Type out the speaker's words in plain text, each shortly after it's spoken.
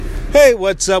Hey,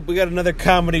 what's up? We got another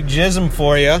comedy jism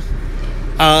for you.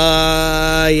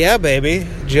 Yeah, baby.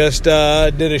 Just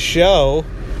did a show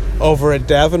over at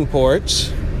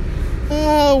Davenport's.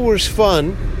 It was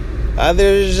fun.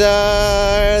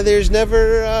 There's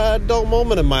never a dull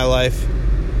moment in my life.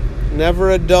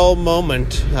 Never a dull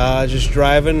moment. Just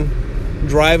driving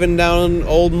down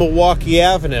Old Milwaukee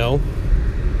Avenue.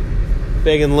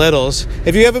 Big and Little's.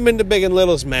 If you haven't been to Big and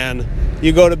Little's, man,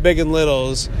 you go to Big and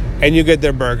Little's and you get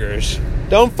their burgers.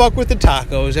 Don't fuck with the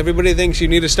tacos. Everybody thinks you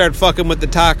need to start fucking with the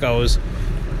tacos.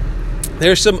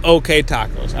 There's some okay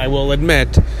tacos, I will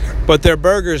admit. But their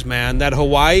burgers, man, that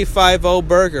Hawaii 5-0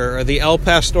 burger or the El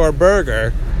Pastor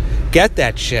burger, get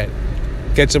that shit.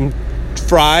 Get some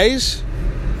fries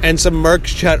and some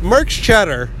Merck's Cheddar. Merck's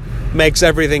Cheddar makes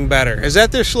everything better. Is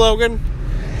that their slogan?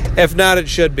 If not, it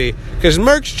should be. Because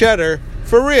Merck's Cheddar,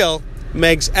 for real,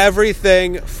 makes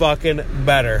everything fucking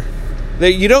better.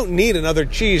 You don't need another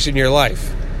cheese in your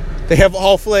life. They have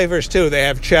all flavors, too. They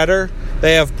have cheddar.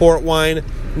 They have port wine.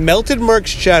 Melted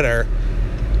Merck's Cheddar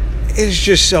is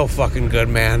just so fucking good,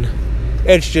 man.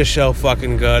 It's just so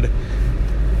fucking good.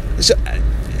 So,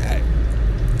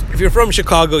 if you're from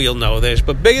Chicago, you'll know this,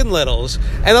 but Big and Little's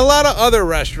and a lot of other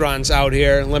restaurants out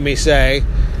here, let me say,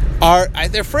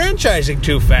 they're franchising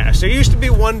too fast. There used to be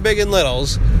one Big and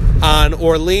Little's on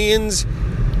Orleans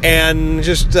and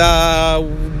just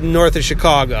north of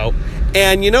Chicago.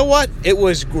 And you know what? It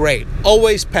was great.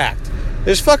 Always packed.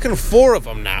 There's fucking 4 of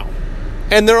them now.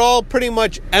 And they're all pretty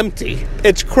much empty.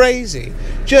 It's crazy.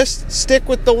 Just stick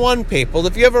with the one, people.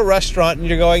 If you have a restaurant and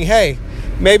you're going, hey,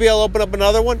 maybe I'll open up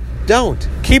another one, don't.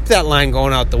 Keep that line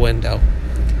going out the window.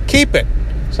 Keep it.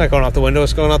 It's not going out the window,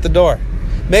 it's going out the door.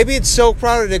 Maybe it's so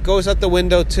crowded it goes out the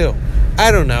window too.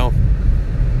 I don't know.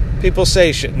 People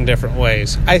say shit in different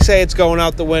ways. I say it's going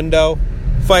out the window.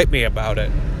 Fight me about it.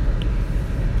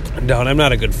 Don't. I'm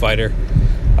not a good fighter.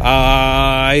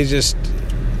 I'm just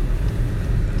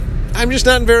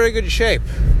not in very good shape.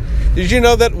 Did you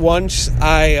know that once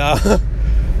I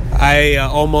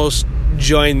almost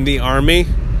joined the army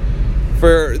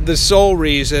for the sole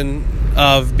reason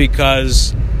of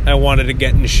because I wanted to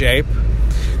get in shape?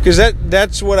 Because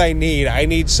that's what I need. I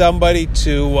need somebody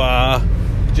to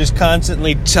just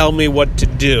constantly tell me what to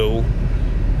do.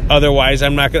 Otherwise,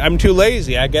 I'm too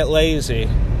lazy. I get lazy.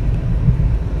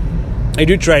 I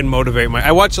do try and motivate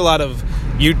I watch a lot of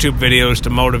YouTube videos to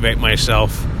motivate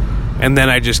myself. And then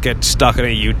I just get stuck in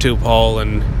a YouTube hole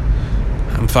and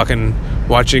I'm fucking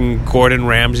watching Gordon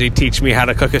Ramsay teach me how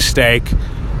to cook a steak,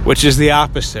 which is the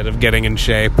opposite of getting in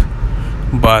shape.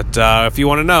 But if you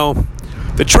want to know,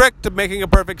 the trick to making a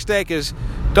perfect steak is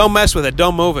don't mess with it,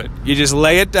 don't move it. You just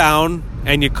lay it down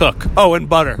and you cook. Oh, and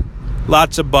butter.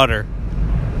 Lots of butter.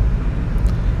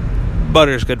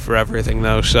 Butter's good for everything,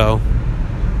 though, so...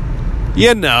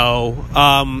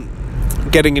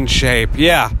 getting in shape,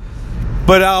 yeah.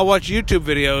 But I'll watch YouTube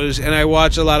videos, and I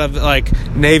watch a lot of,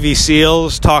 Navy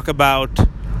SEALs talk about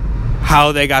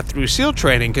how they got through SEAL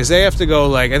training, because they have to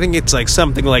go, I think it's,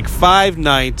 something like 5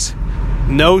 nights,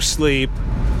 no sleep.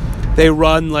 They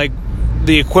run,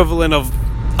 the equivalent of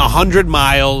 100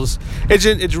 miles.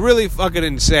 It's really fucking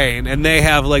insane, and they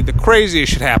have, the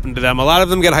craziest shit happen to them. A lot of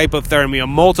them get hypothermia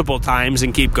multiple times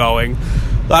and keep going.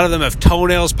 A lot of them have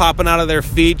toenails popping out of their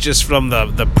feet just from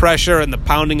the pressure and the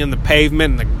pounding in the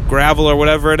pavement and the gravel or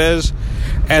whatever it is.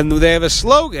 And they have a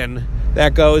slogan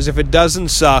that goes, if it doesn't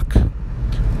suck,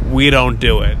 we don't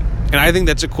do it. And I think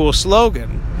that's a cool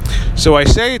slogan. So I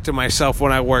say it to myself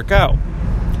when I work out.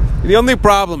 The only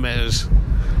problem is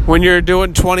when you're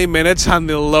doing 20 minutes on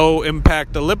the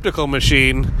low-impact elliptical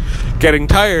machine, getting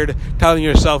tired, telling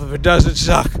yourself, if it doesn't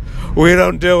suck, we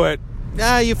don't do it.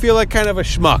 You feel like kind of a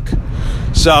schmuck.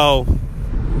 So,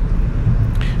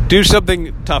 do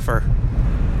something tougher.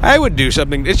 I would do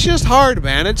something. It's just hard,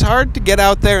 man. It's hard to get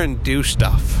out there and do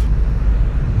stuff.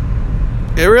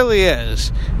 It really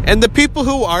is. And the people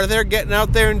who are there getting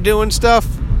out there and doing stuff,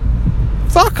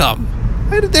 fuck them.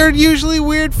 They're usually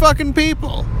weird fucking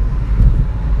people.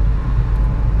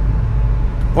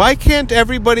 Why can't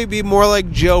everybody be more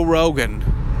like Joe Rogan?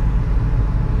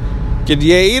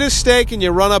 You eat a steak and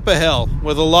you run up a hill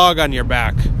with a log on your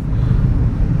back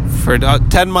for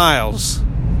 10 miles.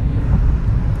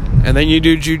 And then you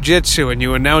do jiu-jitsu and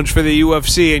you announce for the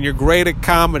UFC and you're great at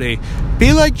comedy.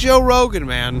 Be like Joe Rogan,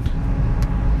 man.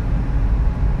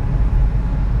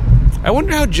 I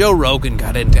wonder how Joe Rogan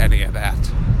got into any of that.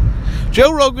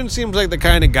 Joe Rogan seems like the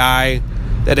kind of guy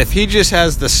that if he just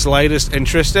has the slightest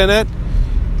interest in it,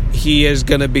 he is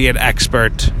going to be an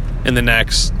expert in the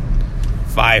next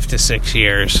 5 to 6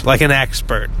 years. Like an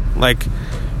expert. Like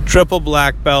triple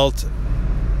black belt,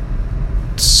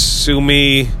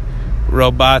 sumi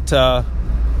Robata.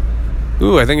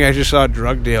 Ooh, I think I just saw a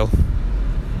drug deal.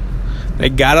 They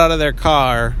got out of their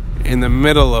car in the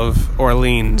middle of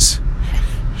Orleans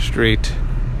Street,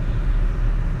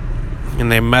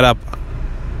 and they met up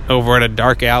over at a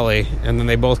dark alley, and then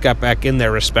they both got back in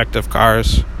their respective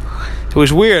cars. It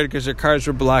was weird because their cars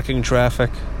were blocking traffic.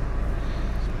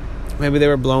 Maybe they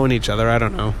were blowing each other, I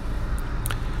don't know.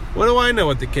 What do I know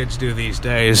what the kids do these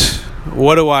days?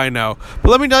 What do I know?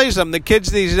 But let me tell you something. The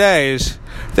kids these days,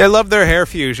 they love their hair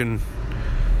fusion.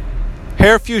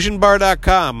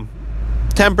 Hairfusionbar.com.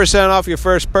 10% off your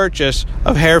first purchase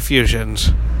of hair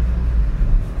fusions.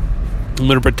 I'm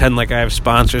going to pretend like I have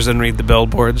sponsors and read the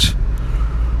billboards.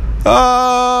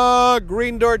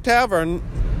 Green Door Tavern.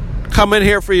 Come in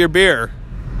here for your beer.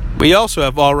 We also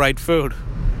have all right food.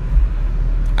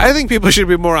 I think people should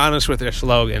be more honest with their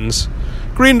slogans.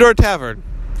 Green Door Tavern.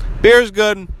 Beer's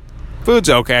good. Food's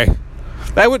okay.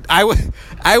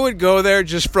 I would go there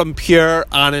just from pure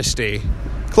honesty.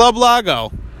 Club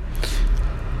Lago.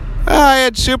 I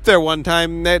had soup there one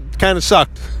time that kind of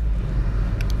sucked.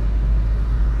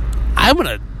 I'm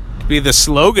going to be the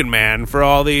slogan man for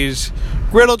all these.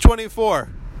 Griddle 24.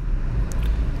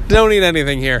 Don't eat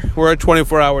anything here. We're a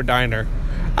 24-hour diner.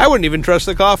 I wouldn't even trust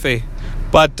the coffee.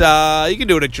 But you can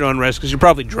do it at your own risk because you're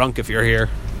probably drunk if you're here.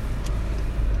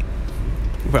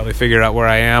 You probably figured out where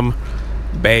I am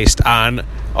based on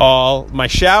all my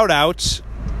shout-outs.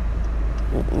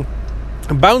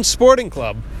 Bounce Sporting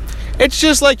Club. It's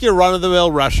just like your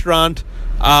run-of-the-mill restaurant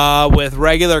with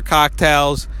regular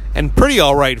cocktails and pretty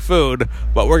all-right food,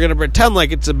 but we're going to pretend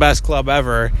like it's the best club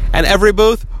ever. And every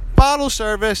booth, bottle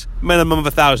service, minimum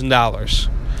of $1,000.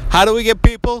 How do we get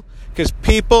people? Because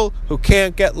people who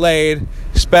can't get laid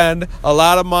spend a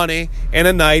lot of money in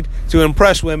a night to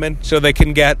impress women so they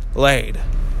can get laid.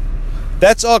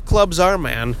 That's all clubs are,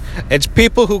 man. It's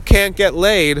people who can't get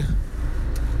laid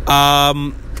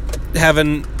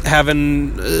having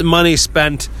money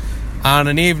spent on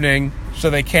an evening so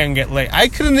they can get laid. I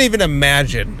couldn't even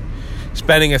imagine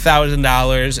spending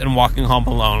 $1,000 and walking home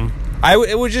alone.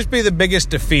 It would just be the biggest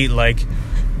defeat. Like,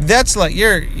 that's like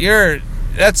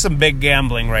that's some big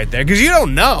gambling right there, because you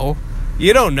don't know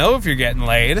if you're getting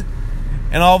laid,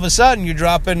 and all of a sudden you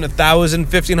drop in $1,000,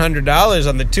 $1,500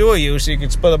 on the two of you so you can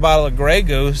split a bottle of Grey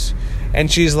Goose, and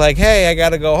she's like, hey, I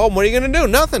gotta go home. What are you gonna do?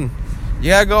 Nothing. You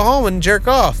gotta go home and jerk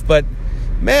off. But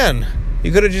man,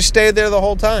 you could have just stayed there the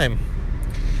whole time.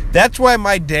 That's why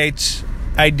my dates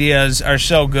ideas are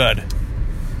so good.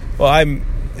 Well, I'm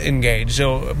engaged,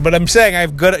 but I'm saying I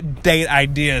have good date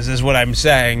ideas is what I'm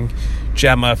saying.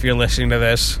 Gemma, if you're listening to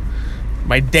this,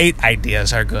 my date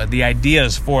ideas are good. The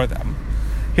ideas for them.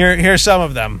 Here's some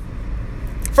of them.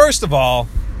 First of all,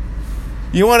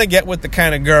 you want to get with the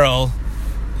kind of girl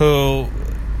who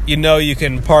you know you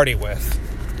can party with.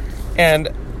 And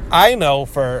I know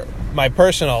for my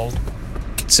personal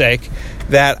sake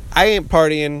that I ain't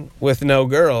partying with no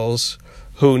girls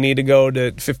who need to go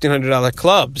to $1,500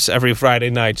 clubs every Friday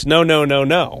nights.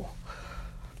 No.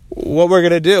 What we're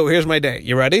going to do, here's my date.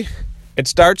 You ready? It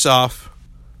starts off,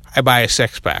 I buy a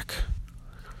 6-pack.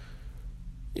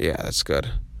 Yeah, that's good.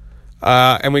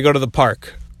 And we go to the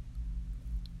park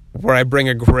where I bring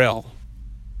a grill.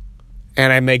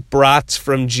 And I make brats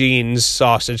from Gene's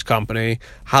Sausage Company,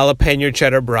 jalapeno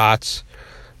cheddar brats.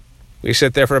 We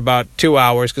sit there for about 2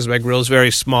 hours because my grill's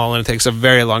very small and it takes a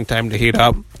very long time to heat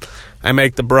up. I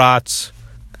make the brats.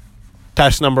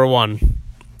 Test number 1.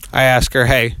 I ask her,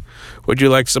 hey, would you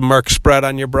like some Merc spread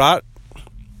on your brat?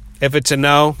 If it's a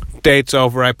no, date's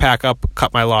over. I pack up,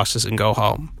 cut my losses, and go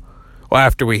home. Well,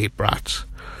 after we eat brats.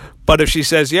 But if she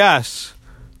says yes,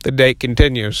 the date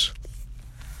continues.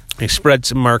 I spread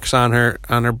some Mercs on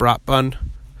her brat bun,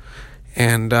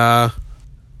 and I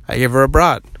give her a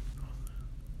brat.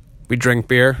 We drink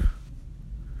beer.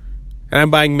 And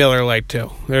I'm buying Miller Lite,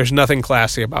 too. There's nothing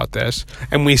classy about this.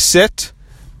 And we sit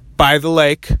by the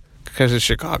lake, because it's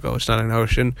Chicago, it's not an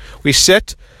ocean. We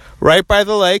sit right by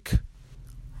the lake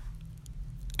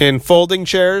in folding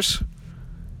chairs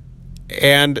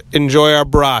and enjoy our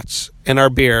brats and our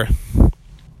beer.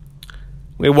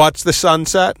 We watch the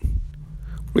sunset.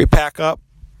 We pack up.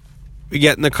 We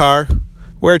get in the car.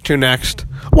 Where to next?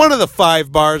 One of the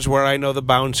 5 bars where I know the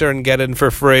bouncer and get in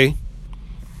for free.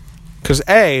 Because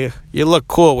A, you look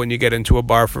cool when you get into a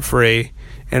bar for free.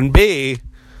 And B,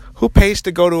 who pays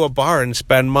to go to a bar and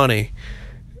spend money?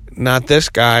 Not this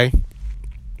guy.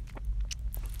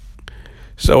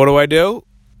 So what do?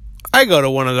 I go to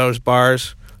one of those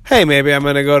bars. Hey, maybe I'm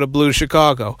going to go to Blue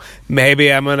Chicago.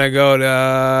 Maybe I'm going to go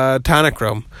to Tonic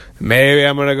Room. Maybe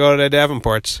I'm going to go to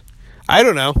Davenport's. I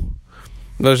don't know.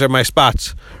 Those are my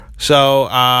spots. So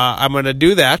I'm going to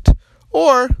do that.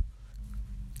 Or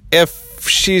if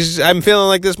I'm feeling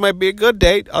like this might be a good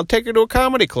date, I'll take her to a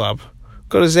comedy club.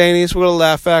 Go to Zany's, we'll go to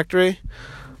Laugh Factory,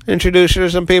 introduce her to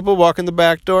some people, walk in the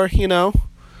back door,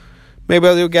 Maybe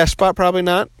I'll do a guest spot, probably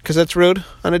not, because that's rude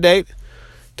on a date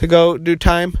to go do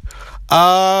time.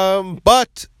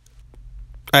 But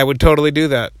I would totally do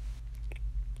that.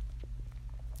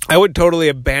 I would totally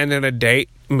abandon a date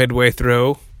midway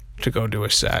through to go do a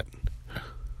set.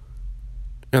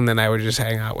 And then I would just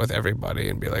hang out with everybody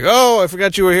and be like, oh, I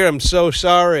forgot you were here. I'm so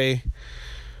sorry.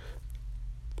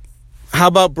 How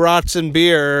about brats and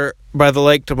beer by the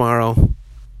lake tomorrow?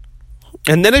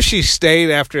 And then if she stayed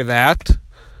after that,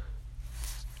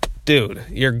 dude,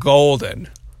 you're golden.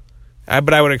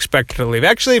 But I would expect her to leave.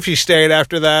 Actually, if she stayed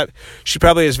after that, she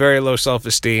probably has very low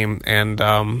self-esteem, and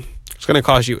it's going to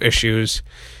cause you issues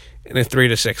in 3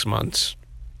 to 6 months.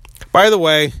 By the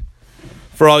way,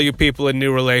 for all you people in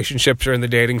new relationships or in the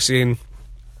dating scene,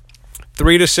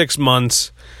 3 to 6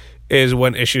 months is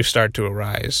when issues start to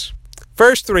arise.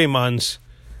 First 3 months,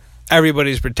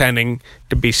 everybody's pretending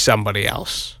to be somebody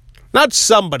else. Not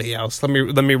somebody else, let me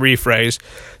rephrase,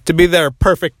 to be their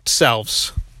perfect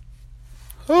selves.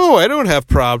 Oh, I don't have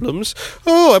problems.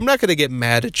 Oh, I'm not going to get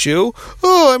mad at you.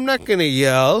 Oh, I'm not going to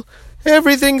yell.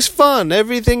 Everything's fun.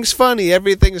 Everything's funny.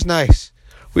 Everything's nice.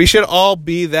 We should all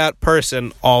be that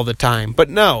person all the time. But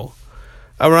no,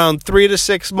 around 3 to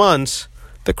 6 months,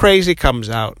 the crazy comes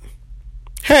out.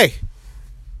 Hey,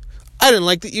 I didn't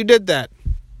like that you did that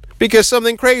because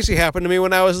something crazy happened to me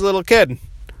when I was a little kid.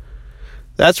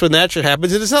 That's when that shit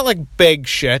happens. And it's not like big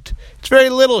shit. It's very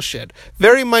little shit.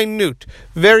 Very minute.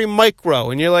 Very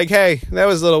micro. And you're like, hey, that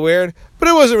was a little weird. But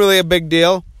it wasn't really a big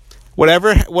deal.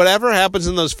 Whatever happens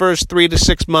in those first 3 to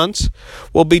 6 months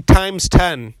will be times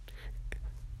 10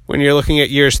 when you're looking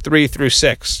at years 3 through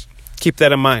 6. Keep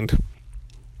that in mind.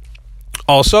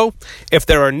 Also, if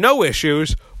there are no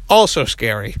issues, also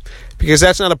scary. Because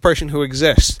that's not a person who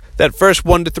exists. That first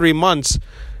 1 to 3 months,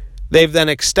 they've then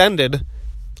extended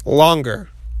longer,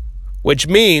 which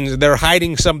means they're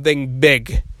hiding something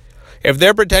big. If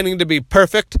they're pretending to be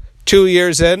perfect 2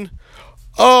 years in,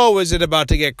 oh, is it about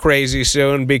to get crazy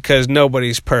soon? Because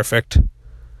nobody's perfect.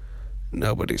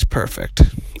 Nobody's perfect.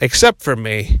 Except for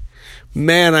me.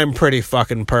 Man, I'm pretty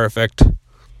fucking perfect.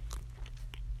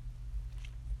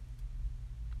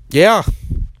 Yeah,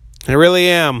 I really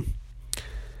am.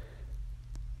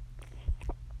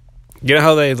 You know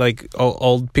how they,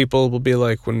 old people will be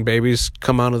like, when babies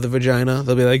come out of the vagina,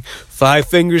 they'll be like, 5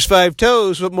 fingers, 5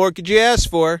 toes, what more could you ask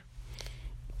for?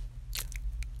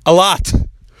 A lot.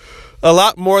 A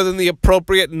lot more than the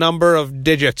appropriate number of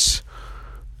digits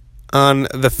on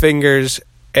the fingers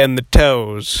and the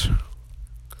toes.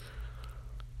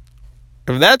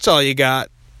 If that's all you got,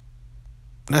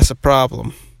 that's a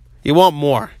problem. You want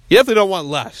more. You definitely don't want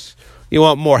less. You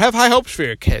want more. Have high hopes for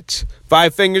your kids.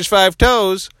 5 fingers, 5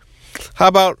 toes. How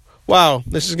about, wow,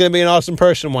 this is going to be an awesome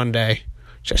person one day.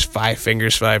 Just 5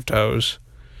 fingers, 5 toes.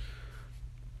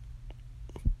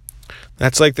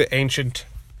 That's like the ancient.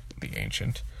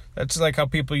 That's like how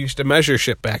people used to measure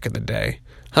shit back in the day.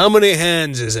 How many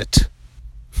hands is it?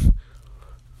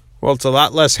 Well, it's a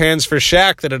lot less hands for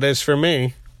Shaq than it is for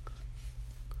me.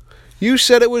 You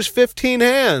said it was 15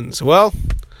 hands. Well,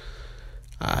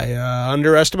 I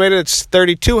underestimated. It's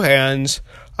 32 hands.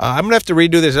 I'm going to have to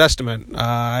redo this estimate.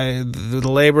 The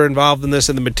labor involved in this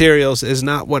and the materials is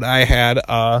not what I had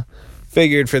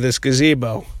figured for this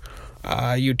gazebo.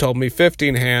 You told me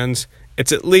 15 hands.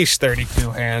 It's at least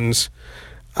 32 hands.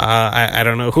 I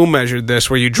don't know who measured this.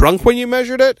 Were you drunk when you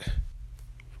measured it?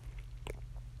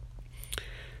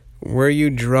 Were you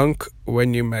drunk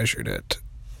when you measured it?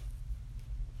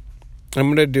 I'm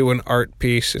going to do an art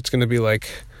piece. It's going to be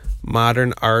like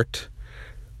modern art.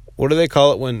 What do they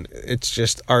call it when it's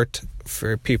just art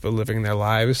for people living their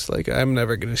lives? Like, I'm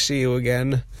never going to see you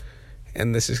again,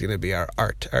 and this is going to be our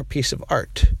art, our piece of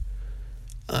art.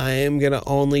 I am going to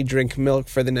only drink milk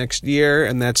for the next year,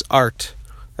 and that's art.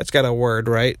 That's got a word,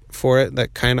 right, for it,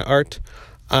 that kind of art.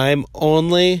 I'm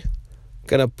only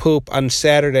going to poop on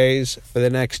Saturdays for the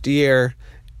next year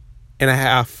and a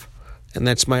half, and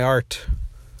that's my art.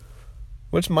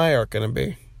 What's my art going to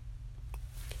be?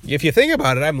 If you think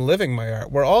about it, I'm living my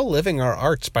art. We're all living our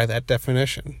arts by that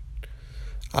definition.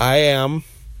 I am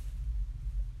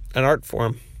an art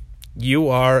form. You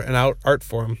are an art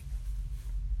form.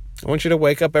 I want you to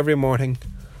wake up every morning,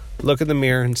 look in the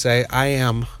mirror, and say, I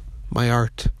am my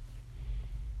art.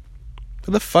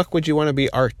 Who the fuck would you want to be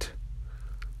art?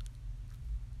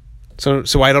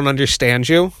 So I don't understand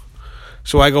you?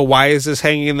 So I go, why is this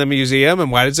hanging in the museum?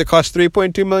 And why does it cost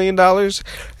 $3.2 million?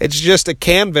 It's just a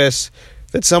canvas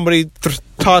that somebody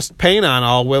tossed paint on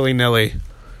all willy-nilly.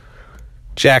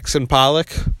 Jackson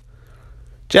Pollock.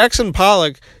 Jackson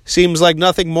Pollock seems like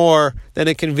nothing more than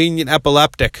a convenient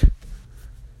epileptic.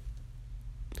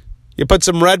 You put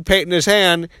some red paint in his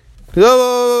hand,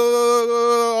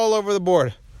 all over the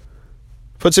board.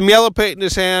 Put some yellow paint in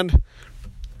his hand,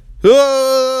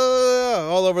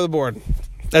 all over the board.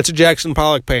 That's a Jackson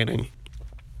Pollock painting.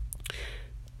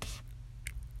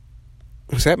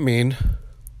 What does that mean?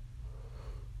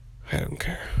 I don't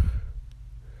care.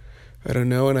 I don't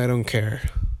know and I don't care.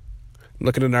 I'm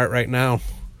looking at art right now.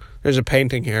 There's a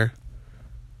painting here.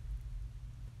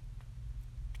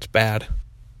 It's bad.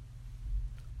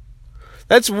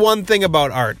 That's one thing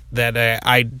about art that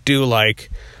I do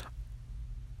like.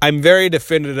 I'm very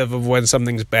definitive of when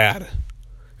something's bad.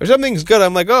 If something's good,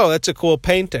 I'm like, oh, that's a cool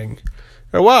painting.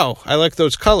 Or, wow, I like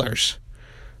those colors.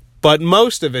 But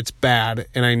most of it's bad,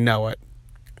 and I know it.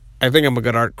 I think I'm a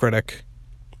good art critic.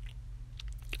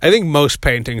 I think most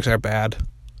paintings are bad.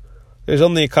 There's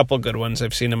only a couple good ones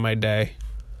I've seen in my day.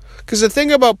 Because the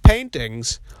thing about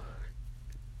paintings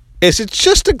is it's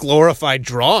just a glorified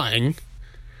drawing.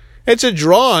 It's a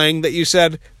drawing that you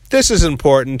said, this is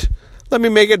important. Let me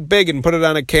make it big and put it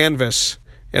on a canvas,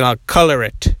 and I'll color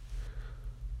it.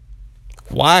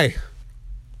 Why?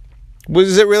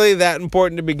 Was it really that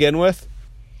important to begin with?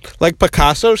 Like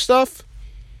Picasso stuff?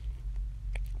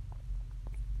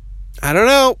 I don't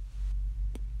know.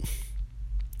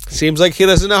 Seems like he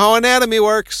doesn't know how anatomy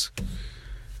works.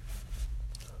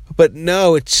 But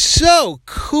no, it's so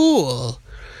cool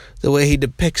the way he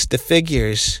depicts the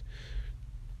figures.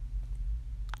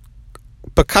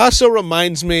 Picasso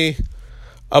reminds me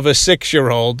of a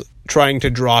 6-year-old trying to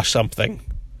draw something,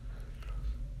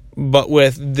 but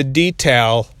with the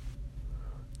detail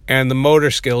and the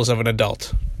motor skills of an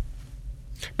adult.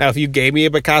 Now, if you gave me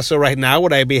a Picasso right now,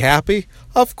 would I be happy?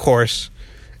 Of course.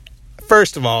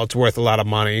 First of all, it's worth a lot of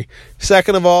money.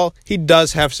 Second of all, he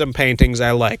does have some paintings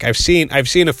I like. I've seen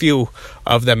a few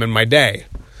of them in my day.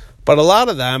 But a lot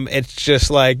of them, it's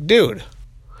just like, dude,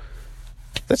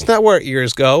 that's not where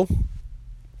ears go.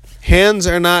 Hands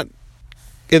are not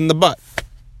in the butt,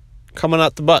 coming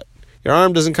out the butt. Your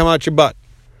arm doesn't come out your butt.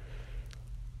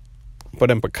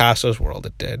 But in Picasso's world,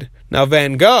 it did. Now,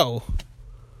 Van Gogh,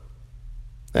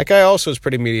 that guy also is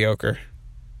pretty mediocre.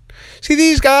 See,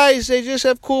 these guys, they just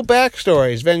have cool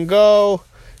backstories. Van Gogh,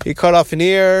 he cut off an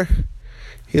ear.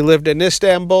 He lived in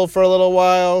Istanbul for a little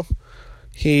while.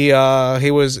 He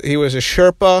was a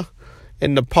Sherpa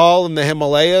in Nepal in the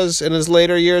Himalayas in his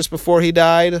later years before he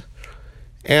died.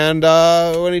 And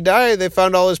when he died, they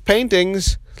found all his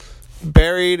paintings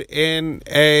buried in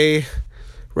a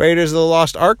Raiders of the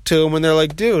Lost Ark tomb. And they're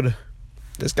like, dude,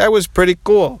 this guy was pretty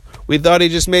cool. We thought he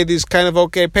just made these kind of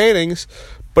okay paintings.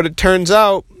 But it turns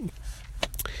out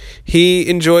he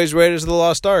enjoys Raiders of the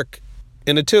Lost Ark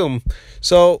in a tomb.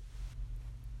 So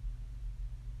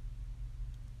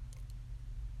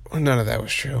none of that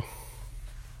was true.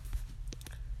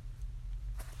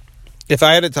 If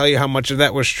I had to tell you how much of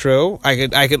that was true,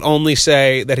 I could only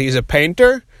say that he's a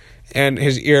painter and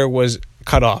his ear was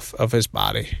cut off of his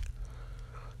body.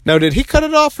 Now, did he cut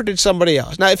it off or did somebody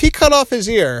else? Now, if he cut off his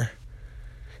ear,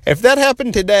 if that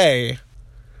happened today,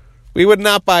 we would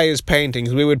not buy his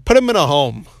paintings. We would put him in a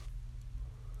home.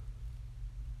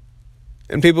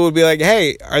 And people would be like,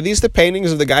 hey, are these the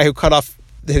paintings of the guy who cut off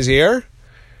his ear?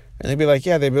 And they'd be like,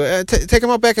 yeah. They'd be like, take him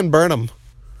out back and burn him.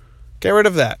 Get rid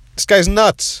of that. This guy's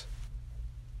nuts.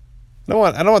 I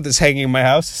don't want this hanging in my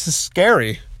house. This is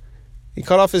scary. He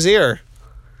cut off his ear.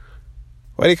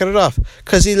 Why did he cut it off?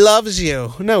 Because he loves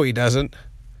you. No, he doesn't.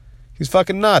 He's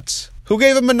fucking nuts. Who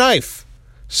gave him a knife?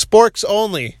 Sporks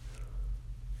only.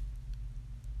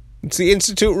 It's the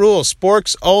Institute rule.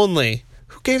 Sporks only.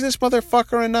 Who gave this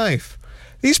motherfucker a knife?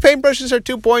 These paintbrushes are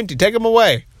too pointy. Take them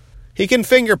away. He can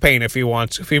finger paint if he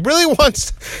wants. If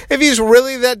he's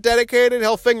really that dedicated,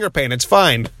 he'll finger paint. It's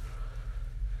fine.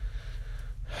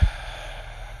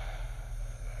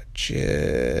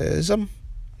 Jism.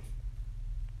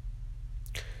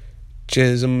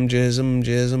 Jism, jism,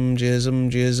 jism, jism,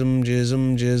 jism,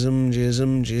 jism, jism,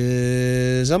 jism,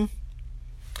 jism. All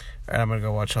right, I'm going to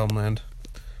go watch Homeland.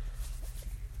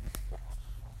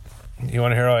 You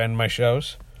want to hear how I end my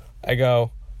shows? I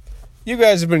go, you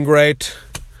guys have been great.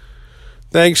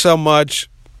 Thanks so much.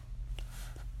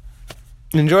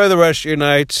 Enjoy the rest of your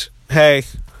nights. Hey,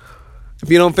 if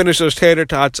you don't finish those tater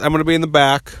tots, I'm going to be in the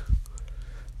back.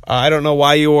 I don't know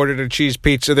why you ordered a cheese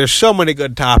pizza. There's so many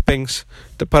good toppings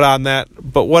to put on that.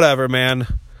 But whatever, man.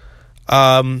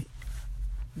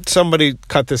 Somebody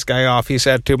cut this guy off. He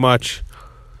said too much.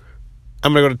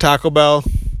 I'm going to go to Taco Bell.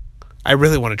 I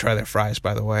really want to try their fries,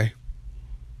 by the way.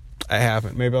 I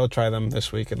haven't. Maybe I'll try them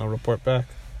this week and I'll report back.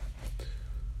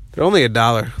 They're only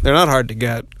 $1. They're not hard to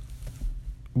get,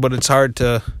 but it's hard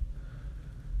to...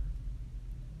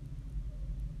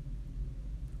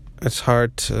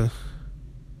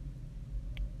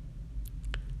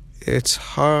 It's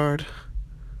hard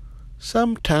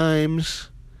sometimes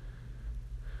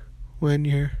when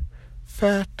you're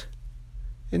fat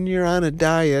and you're on a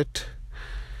diet,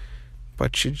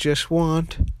 but you just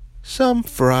want some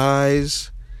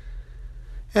fries.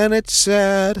 And it's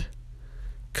sad,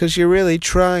 'cause you're really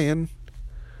trying,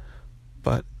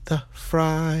 but the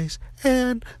fries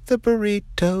and the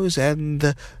burritos and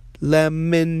the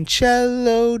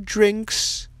limoncello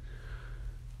drinks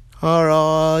are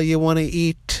all you want to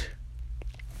eat.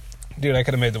 Dude, I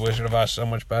could have made The Wizard of Oz so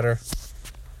much better. Is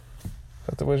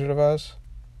that The Wizard of Oz?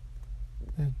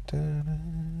 Yeah,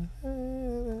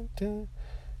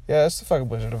 that's the fucking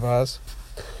Wizard of Oz.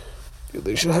 Dude,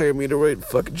 they should hire me to write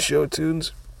fucking show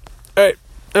tunes. Alright,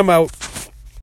 I'm out.